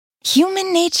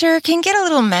Human nature can get a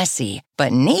little messy,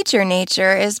 but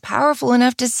nature is powerful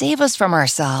enough to save us from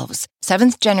ourselves.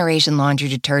 Seventh Generation Laundry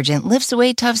Detergent lifts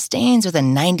away tough stains with a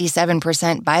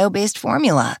 97% bio-based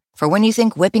formula. For when you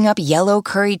think whipping up yellow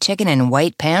curry chicken in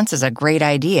white pants is a great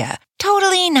idea.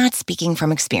 Totally not speaking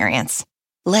from experience.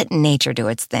 Let nature do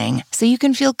its thing so you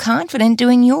can feel confident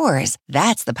doing yours.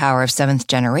 That's the power of Seventh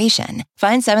Generation.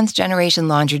 Find Seventh Generation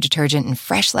Laundry Detergent in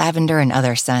fresh lavender and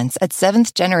other scents at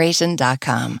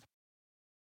seventhgeneration.com.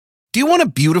 Do you want a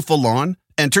beautiful lawn?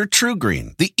 Enter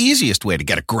TruGreen, the easiest way to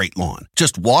get a great lawn.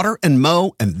 Just water and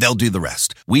mow, and they'll do the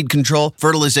rest. Weed control,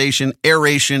 fertilization,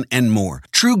 aeration, and more.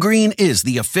 TruGreen is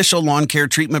the official lawn care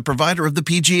treatment provider of the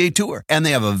PGA Tour, and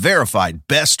they have a verified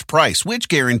best price, which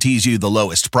guarantees you the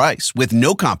lowest price with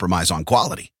no compromise on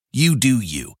quality. You do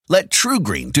you. Let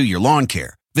TruGreen do your lawn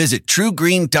care. Visit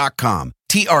TruGreen.com,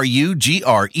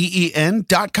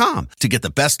 TruGreen.com, to get the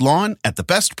best lawn at the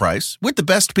best price with the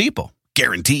best people.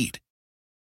 Guaranteed.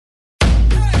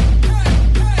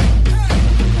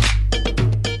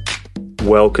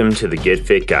 Welcome to the Get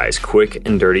Fit Guys, quick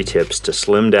and dirty tips to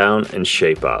slim down and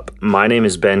shape up. My name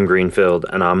is Ben Greenfield,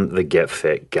 and I'm the Get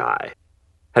Fit Guy.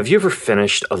 Have you ever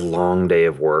finished a long day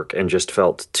of work and just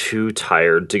felt too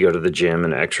tired to go to the gym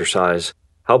and exercise?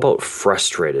 How about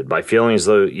frustrated by feeling as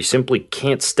though you simply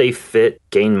can't stay fit,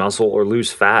 gain muscle, or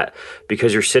lose fat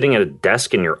because you're sitting at a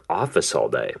desk in your office all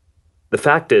day? The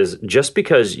fact is, just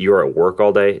because you're at work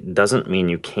all day doesn't mean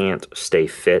you can't stay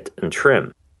fit and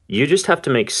trim. You just have to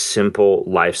make simple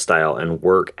lifestyle and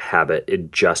work habit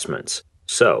adjustments.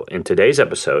 So, in today's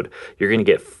episode, you're going to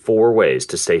get 4 ways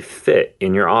to stay fit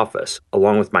in your office,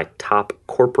 along with my top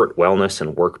corporate wellness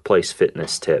and workplace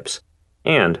fitness tips,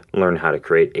 and learn how to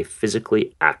create a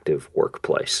physically active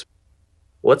workplace.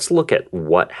 Let's look at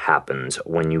what happens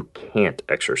when you can't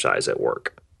exercise at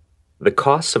work. The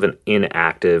cost of an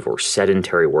inactive or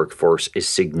sedentary workforce is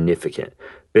significant.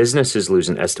 Businesses lose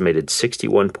an estimated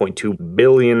 $61.2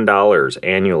 billion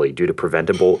annually due to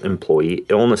preventable employee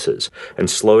illnesses, and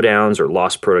slowdowns or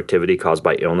lost productivity caused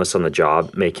by illness on the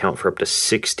job may account for up to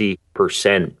 60%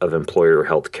 of employer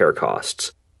health care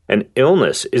costs. And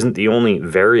illness isn't the only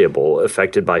variable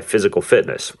affected by physical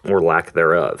fitness, or lack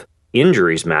thereof.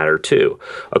 Injuries matter too.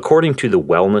 According to the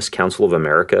Wellness Council of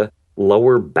America,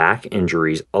 lower back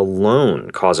injuries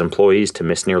alone cause employees to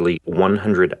miss nearly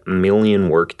 100 million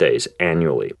workdays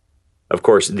annually. Of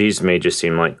course, these may just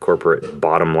seem like corporate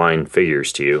bottom line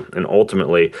figures to you, and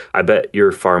ultimately, I bet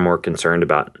you're far more concerned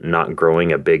about not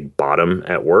growing a big bottom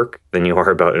at work than you are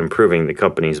about improving the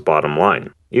company's bottom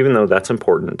line, even though that's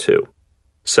important too.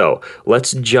 So,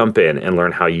 let's jump in and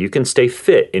learn how you can stay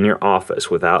fit in your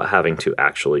office without having to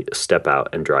actually step out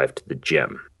and drive to the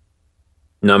gym.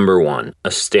 Number 1, a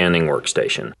standing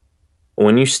workstation.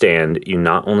 When you stand, you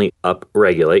not only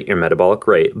upregulate your metabolic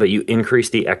rate, but you increase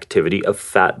the activity of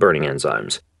fat-burning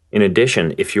enzymes. In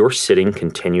addition, if you're sitting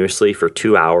continuously for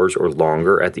 2 hours or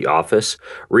longer at the office,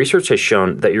 research has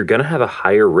shown that you're going to have a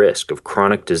higher risk of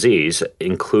chronic disease,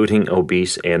 including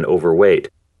obese and overweight,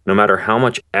 no matter how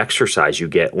much exercise you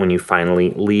get when you finally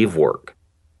leave work.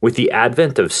 With the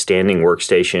advent of standing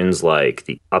workstations like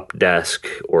the UpDesk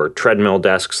or treadmill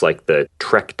desks like the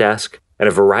Trek Desk, and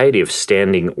a variety of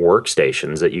standing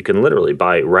workstations that you can literally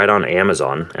buy right on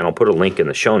Amazon, and I'll put a link in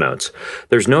the show notes,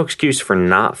 there's no excuse for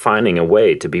not finding a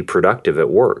way to be productive at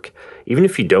work. Even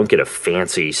if you don't get a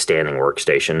fancy standing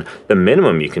workstation, the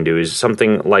minimum you can do is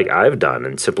something like I've done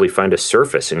and simply find a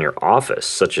surface in your office,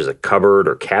 such as a cupboard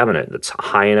or cabinet that's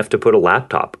high enough to put a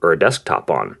laptop or a desktop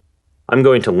on. I'm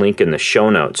going to link in the show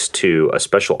notes to a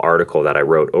special article that I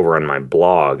wrote over on my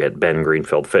blog at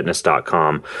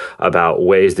bengreenfieldfitness.com about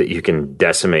ways that you can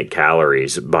decimate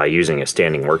calories by using a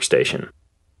standing workstation.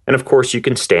 And of course, you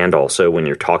can stand also when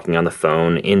you're talking on the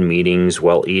phone, in meetings,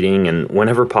 while eating, and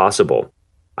whenever possible.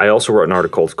 I also wrote an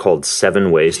article called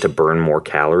 7 Ways to Burn More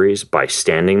Calories by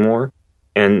Standing More,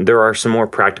 and there are some more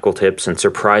practical tips and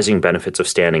surprising benefits of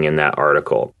standing in that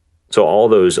article. So all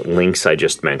those links I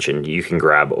just mentioned, you can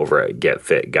grab over at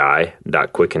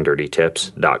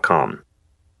getfitguy.quickanddirtytips.com.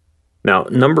 Now,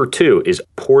 number 2 is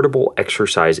portable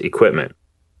exercise equipment.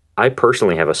 I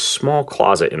personally have a small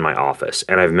closet in my office,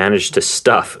 and I've managed to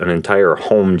stuff an entire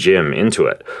home gym into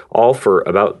it, all for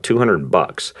about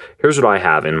 $200. Here's what I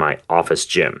have in my office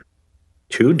gym.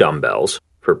 2 dumbbells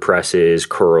for presses,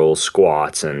 curls,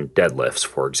 squats, and deadlifts,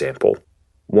 for example.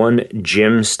 1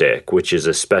 gym stick, which is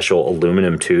a special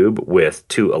aluminum tube with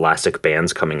 2 elastic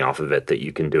bands coming off of it that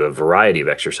you can do a variety of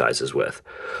exercises with.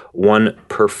 1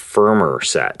 Performer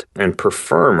set. And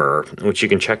Performer, which you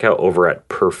can check out over at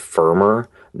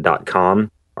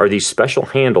performer.com, are these special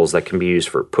handles that can be used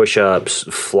for push-ups,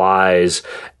 flies,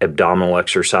 abdominal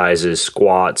exercises,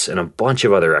 squats, and a bunch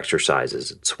of other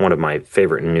exercises. It's one of my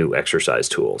favorite new exercise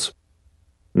tools.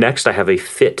 Next, I have a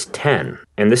Fit 10,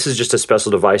 and this is just a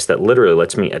special device that literally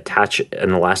lets me attach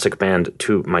an elastic band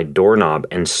to my doorknob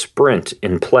and sprint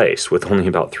in place with only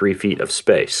about 3 feet of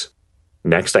space.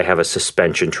 Next, I have a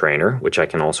suspension trainer, which I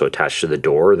can also attach to the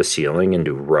door or the ceiling and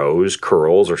do rows,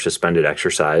 curls, or suspended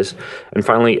exercise. And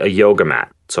finally, a yoga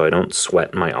mat, so I don't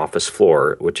sweat my office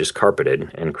floor, which is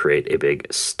carpeted, and create a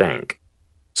big stank.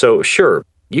 So sure,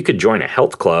 you could join a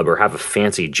health club or have a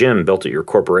fancy gym built at your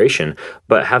corporation,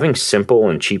 but having simple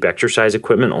and cheap exercise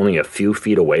equipment only a few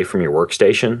feet away from your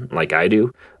workstation, like I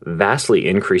do, vastly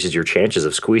increases your chances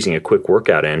of squeezing a quick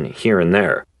workout in here and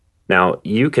there. Now,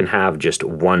 you can have just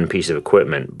one piece of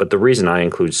equipment, but the reason I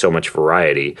include so much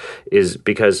variety is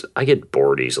because I get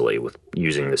bored easily with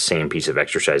using the same piece of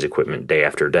exercise equipment day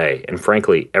after day, and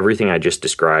frankly, everything I just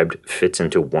described fits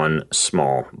into one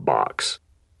small box.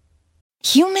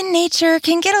 Human nature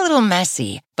can get a little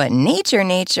messy, but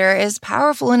nature is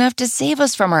powerful enough to save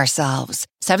us from ourselves.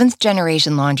 7th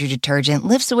Generation Laundry Detergent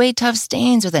lifts away tough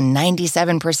stains with a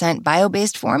 97%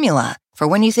 bio-based formula. For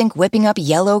when you think whipping up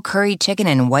yellow curry chicken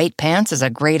in white pants is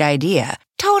a great idea.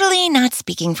 Totally not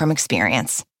speaking from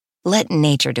experience. Let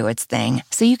nature do its thing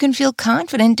so you can feel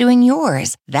confident doing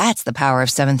yours. That's the power of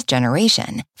 7th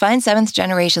Generation. Find 7th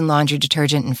Generation Laundry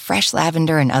Detergent in fresh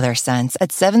lavender and other scents at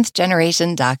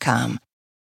 7thgeneration.com.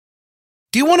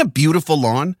 Do you want a beautiful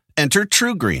lawn? Enter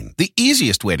TruGreen, the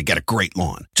easiest way to get a great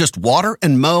lawn. Just water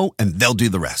and mow, and they'll do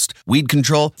the rest. Weed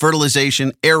control,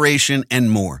 fertilization, aeration,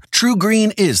 and more.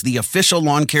 TruGreen is the official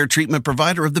lawn care treatment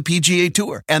provider of the PGA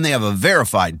Tour, and they have a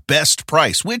verified best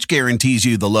price, which guarantees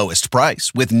you the lowest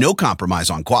price with no compromise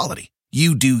on quality.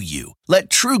 You do you. Let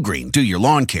TruGreen do your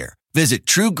lawn care. Visit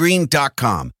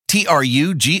TruGreen.com,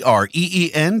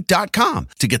 TruGreen.com,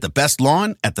 to get the best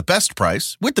lawn at the best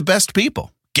price with the best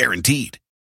people. Guaranteed.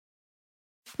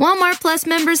 Walmart Plus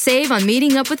members save on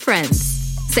meeting up with friends.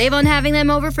 Save on having them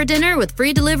over for dinner with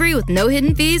free delivery with no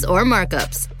hidden fees or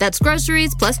markups. That's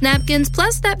groceries, plus napkins,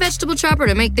 plus that vegetable chopper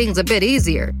to make things a bit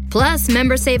easier. Plus,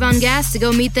 members save on gas to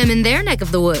go meet them in their neck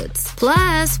of the woods.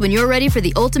 Plus, when you're ready for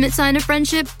the ultimate sign of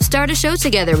friendship, start a show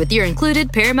together with your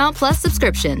included Paramount Plus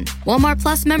subscription. Walmart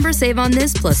Plus members save on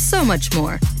this plus so much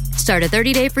more. Start a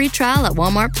 30-day free trial at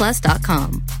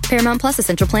walmartplus.com. Paramount Plus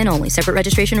Essential Plan only. Separate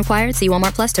registration required. See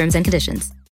Walmart Plus terms and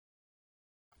conditions.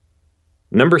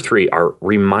 Number 3 are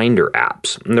reminder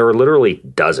apps. And there are literally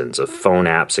dozens of phone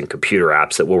apps and computer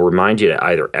apps that will remind you to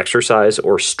either exercise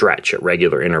or stretch at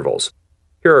regular intervals.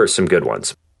 Here are some good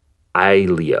ones.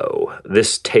 iLeo.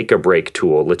 This take a break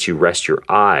tool lets you rest your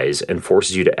eyes and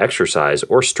forces you to exercise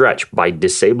or stretch by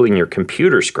disabling your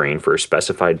computer screen for a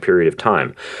specified period of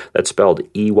time. That's spelled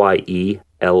EYELEO.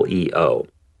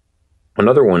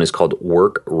 Another one is called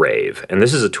WorkRave, and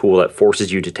this is a tool that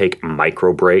forces you to take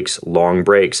micro breaks, long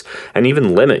breaks, and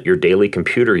even limit your daily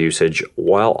computer usage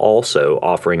while also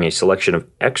offering a selection of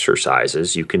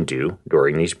exercises you can do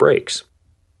during these breaks.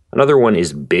 Another one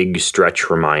is Big Stretch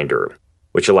Reminder,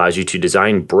 which allows you to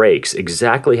design breaks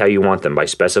exactly how you want them by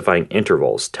specifying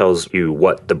intervals, tells you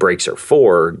what the breaks are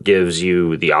for, gives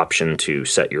you the option to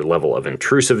set your level of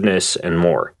intrusiveness, and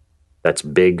more. That's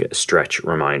Big Stretch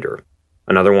Reminder.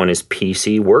 Another one is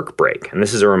PC Work Break, and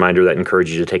this is a reminder that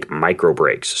encourages you to take micro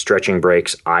breaks, stretching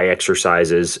breaks, eye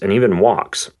exercises, and even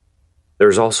walks.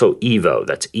 There's also Evo,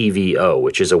 that's EVO,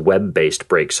 which is a web-based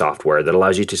break software that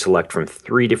allows you to select from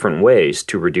 3 different ways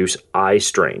to reduce eye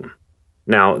strain.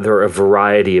 Now, there are a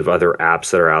variety of other apps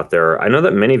that are out there. I know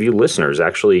that many of you listeners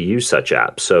actually use such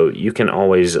apps, so you can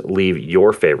always leave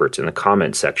your favorites in the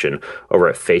comments section over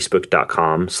at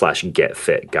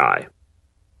facebook.com/getfitguy.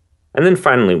 And then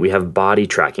finally, we have body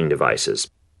tracking devices.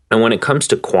 And when it comes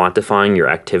to quantifying your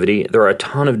activity, there are a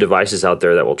ton of devices out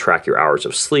there that will track your hours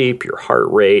of sleep, your heart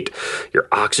rate, your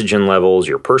oxygen levels,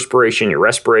 your perspiration, your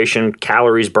respiration,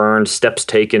 calories burned, steps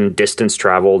taken, distance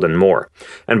traveled, and more.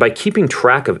 And by keeping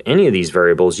track of any of these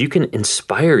variables, you can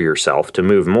inspire yourself to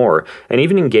move more and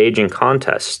even engage in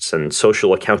contests and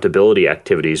social accountability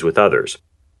activities with others.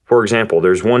 For example,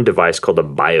 there's one device called a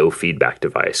biofeedback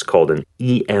device called an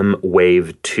EM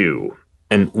Wave 2.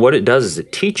 And what it does is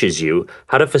it teaches you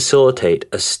how to facilitate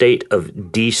a state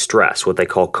of de-stress, what they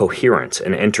call coherence,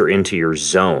 and enter into your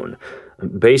zone.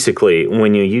 Basically,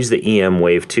 when you use the EM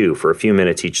Wave 2 for a few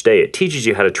minutes each day, it teaches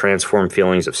you how to transform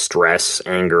feelings of stress,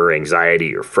 anger,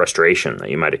 anxiety, or frustration that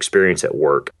you might experience at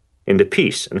work into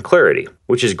peace and clarity,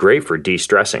 which is great for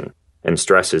de-stressing. And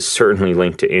stress is certainly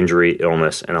linked to injury,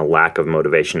 illness, and a lack of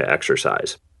motivation to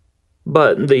exercise.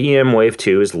 But the EM Wave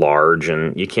 2 is large,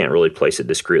 and you can't really place it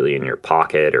discreetly in your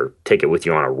pocket or take it with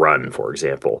you on a run, for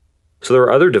example. So there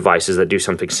are other devices that do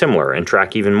something similar and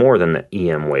track even more than the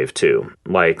EM Wave 2,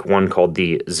 like one called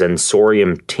the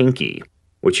Zensorium Tinky,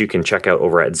 which you can check out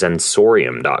over at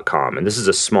Zensorium.com. And this is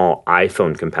a small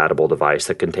iPhone-compatible device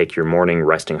that can take your morning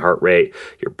resting heart rate,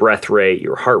 your breath rate,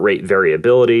 your heart rate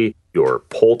variability, your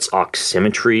pulse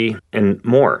oximetry, and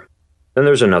more. Then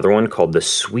there's another one called the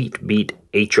SweetBeat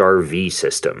HRV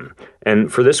system.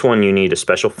 And for this one, you need a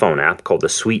special phone app called the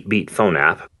SweetBeat phone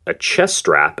app, a chest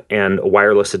strap, and a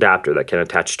wireless adapter that can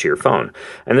attach to your phone.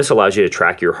 And this allows you to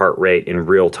track your heart rate in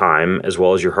real time, as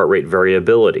well as your heart rate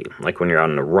variability, like when you're out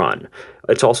on a run.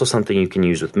 It's also something you can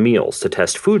use with meals to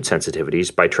test food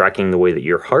sensitivities by tracking the way that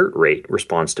your heart rate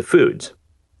responds to foods.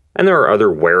 And there are other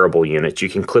wearable units you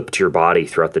can clip to your body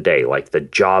throughout the day, like the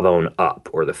Jawbone Up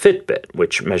or the Fitbit,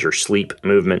 which measure sleep,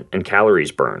 movement, and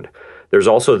calories burned. There's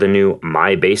also the new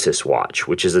MyBasis watch,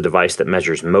 which is a device that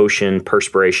measures motion,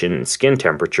 perspiration, and skin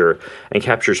temperature, and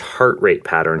captures heart rate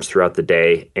patterns throughout the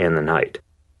day and the night.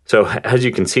 So as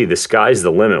you can see, the sky's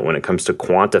the limit when it comes to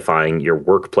quantifying your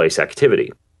workplace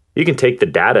activity. You can take the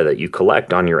data that you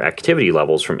collect on your activity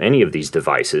levels from any of these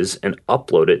devices and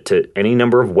upload it to any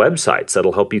number of websites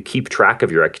that'll help you keep track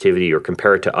of your activity or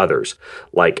compare it to others,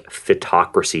 like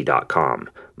Fitocracy.com,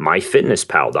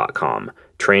 MyFitnessPal.com,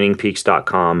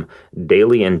 TrainingPeaks.com,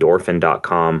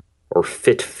 DailyEndorphin.com, or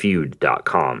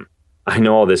FitFeud.com. I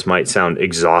know all this might sound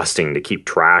exhausting to keep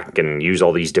track and use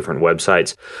all these different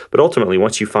websites, but ultimately,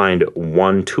 once you find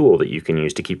one tool that you can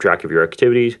use to keep track of your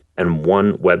activities and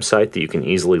one website that you can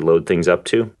easily load things up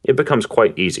to, it becomes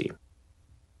quite easy.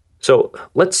 So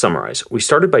let's summarize. We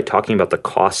started by talking about the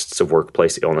costs of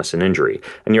workplace illness and injury,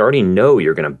 and you already know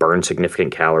you're going to burn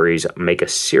significant calories, make a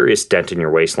serious dent in your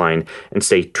waistline, and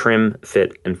stay trim,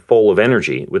 fit, and full of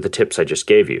energy with the tips I just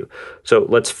gave you. So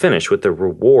let's finish with the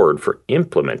reward for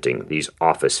implementing these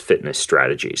office fitness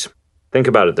strategies. Think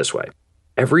about it this way.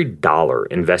 Every dollar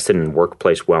invested in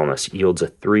workplace wellness yields a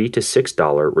 $3 to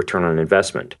 $6 return on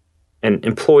investment. And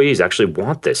employees actually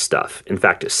want this stuff. In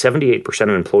fact, 78%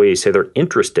 of employees say they're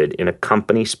interested in a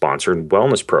company-sponsored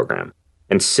wellness program.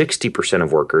 And 60%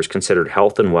 of workers considered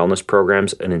health and wellness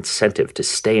programs an incentive to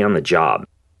stay on the job.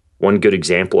 One good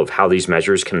example of how these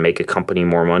measures can make a company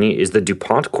more money is the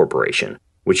DuPont Corporation,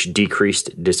 which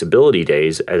decreased disability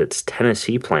days at its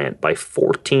Tennessee plant by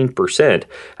 14%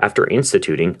 after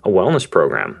instituting a wellness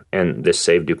program. And this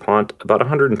saved DuPont about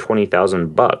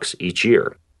 $120,000 each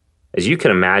year. As you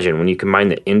can imagine, when you combine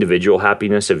the individual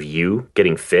happiness of you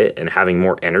getting fit and having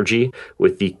more energy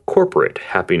with the corporate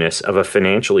happiness of a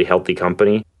financially healthy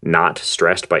company not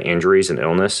stressed by injuries and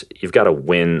illness, you've got a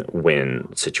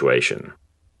win-win situation.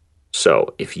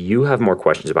 So if you have more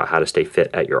questions about how to stay fit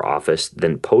at your office,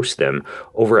 then post them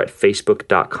over at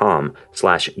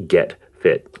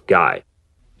facebook.com/getfitguy.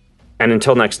 And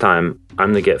until next time,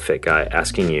 I'm the Get Fit Guy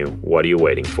asking you, what are you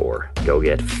waiting for? Go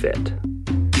get fit.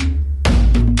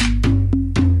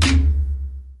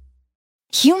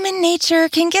 Human nature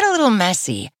can get a little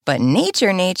messy, but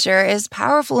nature is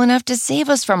powerful enough to save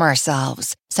us from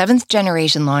ourselves. Seventh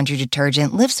Generation Laundry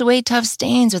Detergent lifts away tough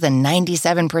stains with a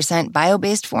 97%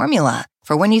 bio-based formula.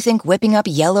 For when you think whipping up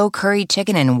yellow curry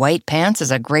chicken in white pants is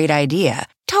a great idea.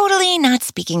 Totally not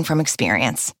speaking from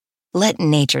experience. Let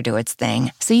nature do its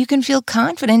thing so you can feel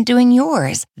confident doing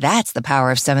yours. That's the power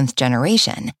of Seventh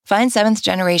Generation. Find Seventh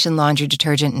Generation Laundry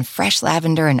Detergent in fresh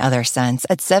lavender and other scents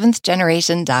at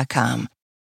seventhgeneration.com.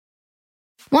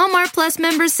 Walmart Plus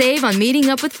members save on meeting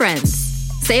up with friends.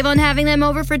 Save on having them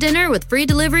over for dinner with free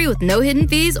delivery with no hidden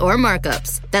fees or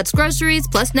markups. That's groceries,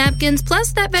 plus napkins,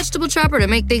 plus that vegetable chopper to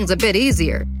make things a bit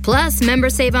easier. Plus,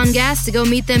 members save on gas to go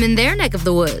meet them in their neck of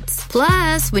the woods.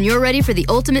 Plus, when you're ready for the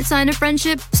ultimate sign of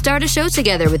friendship, start a show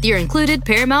together with your included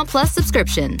Paramount Plus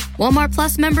subscription. Walmart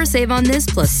Plus members save on this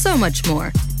plus so much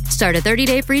more. Start a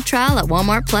 30-day free trial at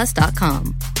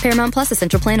walmartplus.com. Paramount Plus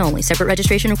Essential Plan only. Separate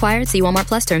registration required. See Walmart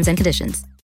Plus terms and conditions.